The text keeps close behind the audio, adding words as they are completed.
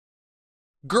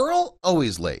Girl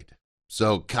always late,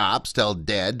 so cops tell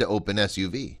dad to open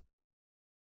SUV.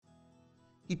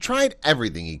 He tried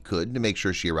everything he could to make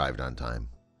sure she arrived on time,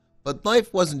 but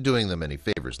life wasn't doing them any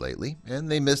favors lately, and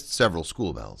they missed several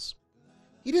school bells.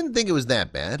 He didn't think it was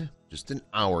that bad, just an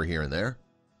hour here and there,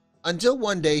 until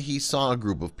one day he saw a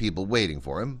group of people waiting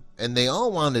for him, and they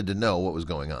all wanted to know what was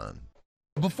going on.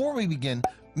 Before we begin,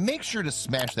 make sure to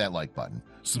smash that like button,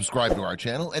 subscribe to our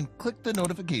channel, and click the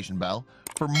notification bell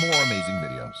for more amazing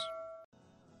videos.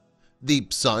 The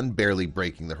sun barely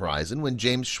breaking the horizon when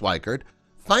James Schweikart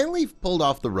finally pulled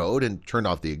off the road and turned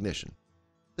off the ignition.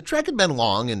 The trek had been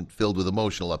long and filled with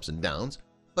emotional ups and downs,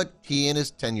 but he and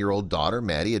his 10-year-old daughter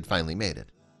Maddie had finally made it.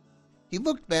 He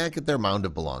looked back at their mound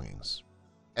of belongings.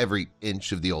 Every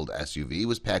inch of the old SUV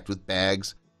was packed with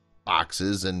bags,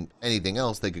 boxes, and anything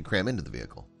else they could cram into the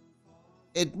vehicle.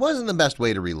 It wasn't the best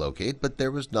way to relocate, but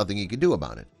there was nothing he could do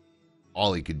about it.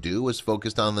 All he could do was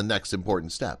focus on the next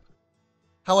important step.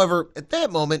 However, at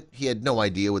that moment, he had no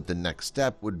idea what the next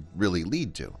step would really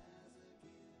lead to.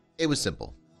 It was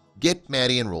simple. Get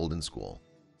Maddie enrolled in school.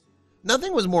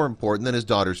 Nothing was more important than his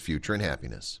daughter's future and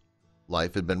happiness.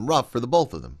 Life had been rough for the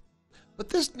both of them, but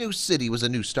this new city was a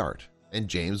new start, and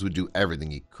James would do everything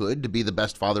he could to be the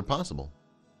best father possible.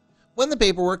 When the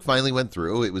paperwork finally went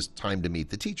through, it was time to meet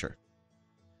the teacher.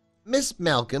 Miss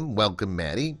Malcolm welcomed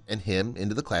Maddie and him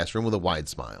into the classroom with a wide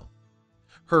smile.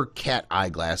 Her cat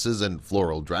eyeglasses and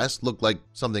floral dress looked like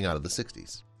something out of the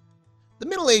 60s. The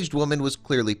middle-aged woman was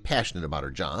clearly passionate about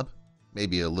her job,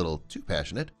 maybe a little too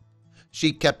passionate.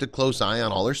 She kept a close eye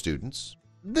on all her students.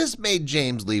 This made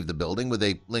James leave the building with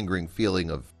a lingering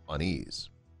feeling of unease.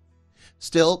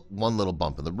 Still, one little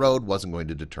bump in the road wasn't going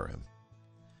to deter him.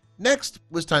 Next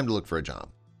was time to look for a job.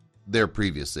 Their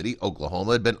previous city,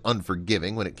 Oklahoma, had been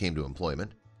unforgiving when it came to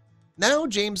employment. Now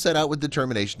James set out with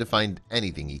determination to find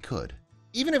anything he could,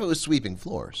 even if it was sweeping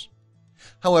floors.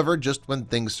 However, just when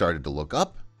things started to look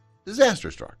up, disaster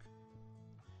struck.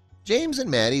 James and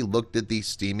Maddie looked at the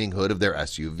steaming hood of their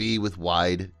SUV with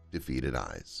wide, defeated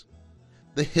eyes.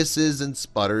 The hisses and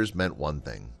sputters meant one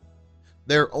thing.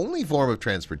 Their only form of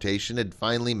transportation had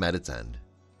finally met its end.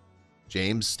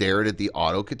 James stared at the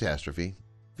auto catastrophe,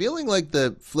 feeling like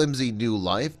the flimsy new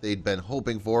life they'd been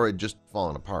hoping for had just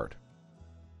fallen apart.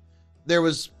 There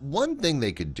was one thing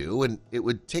they could do, and it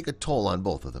would take a toll on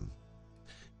both of them.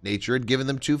 Nature had given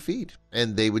them 2 feet,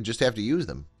 and they would just have to use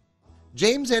them.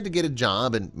 James had to get a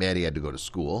job, and Maddie had to go to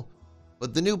school,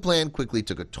 but the new plan quickly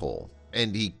took a toll,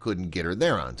 and he couldn't get her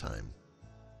there on time.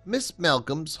 Miss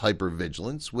Malcolm's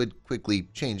hypervigilance would quickly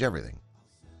change everything.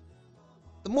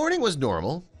 The morning was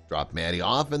normal, drop Maddie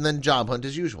off, and then job hunt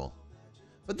as usual.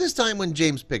 But this time when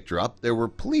James picked her up, there were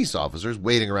police officers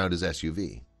waiting around his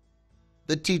SUV.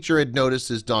 The teacher had noticed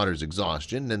his daughter's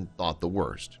exhaustion and thought the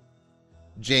worst.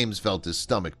 James felt his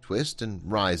stomach twist and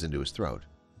rise into his throat.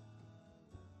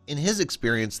 In his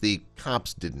experience, the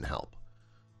cops didn't help,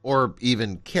 or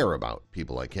even care about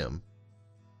people like him.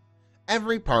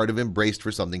 Every part of him braced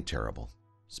for something terrible,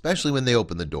 especially when they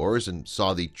opened the doors and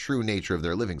saw the true nature of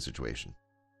their living situation.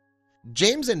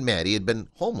 James and Maddie had been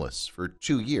homeless for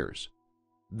 2 years.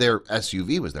 Their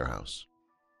SUV was their house.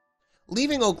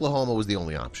 Leaving Oklahoma was the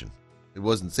only option. It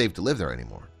wasn't safe to live there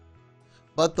anymore.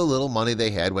 But the little money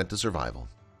they had went to survival.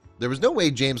 There was no way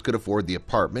James could afford the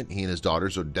apartment he and his daughter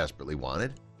so desperately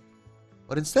wanted.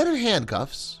 But instead of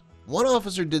handcuffs, one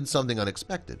officer did something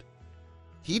unexpected.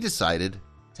 He decided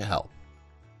to help.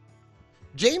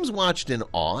 James watched in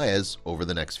awe as, over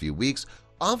the next few weeks,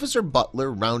 Officer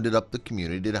Butler rounded up the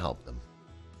community to help them.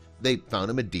 They found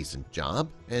him a decent job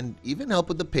and even helped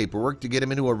with the paperwork to get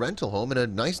him into a rental home in a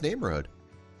nice neighborhood.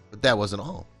 But that wasn't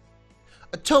all.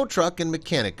 A tow truck and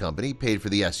mechanic company paid for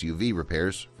the SUV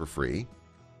repairs for free.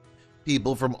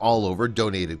 People from all over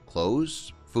donated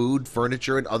clothes, food,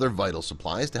 furniture, and other vital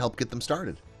supplies to help get them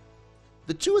started.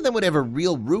 The 2 of them would have a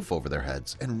real roof over their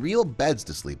heads and real beds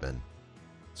to sleep in.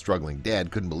 Struggling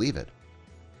dad couldn't believe it.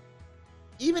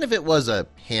 Even if it was a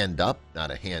hand up,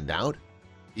 not a handout,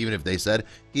 even if they said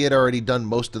he had already done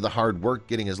most of the hard work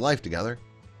getting his life together,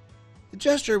 the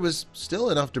gesture was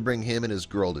still enough to bring him and his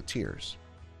girl to tears.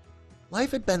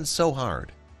 Life had been so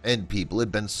hard, and people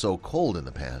had been so cold in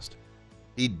the past.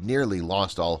 He'd nearly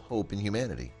lost all hope in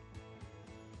humanity.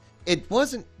 It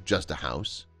wasn't just a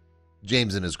house.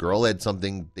 James and his girl had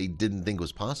something they didn't think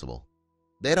was possible.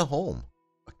 They had a home,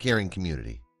 a caring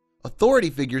community, authority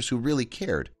figures who really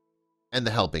cared, and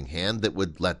the helping hand that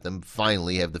would let them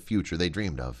finally have the future they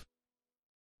dreamed of.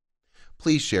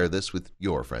 Please share this with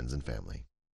your friends and family.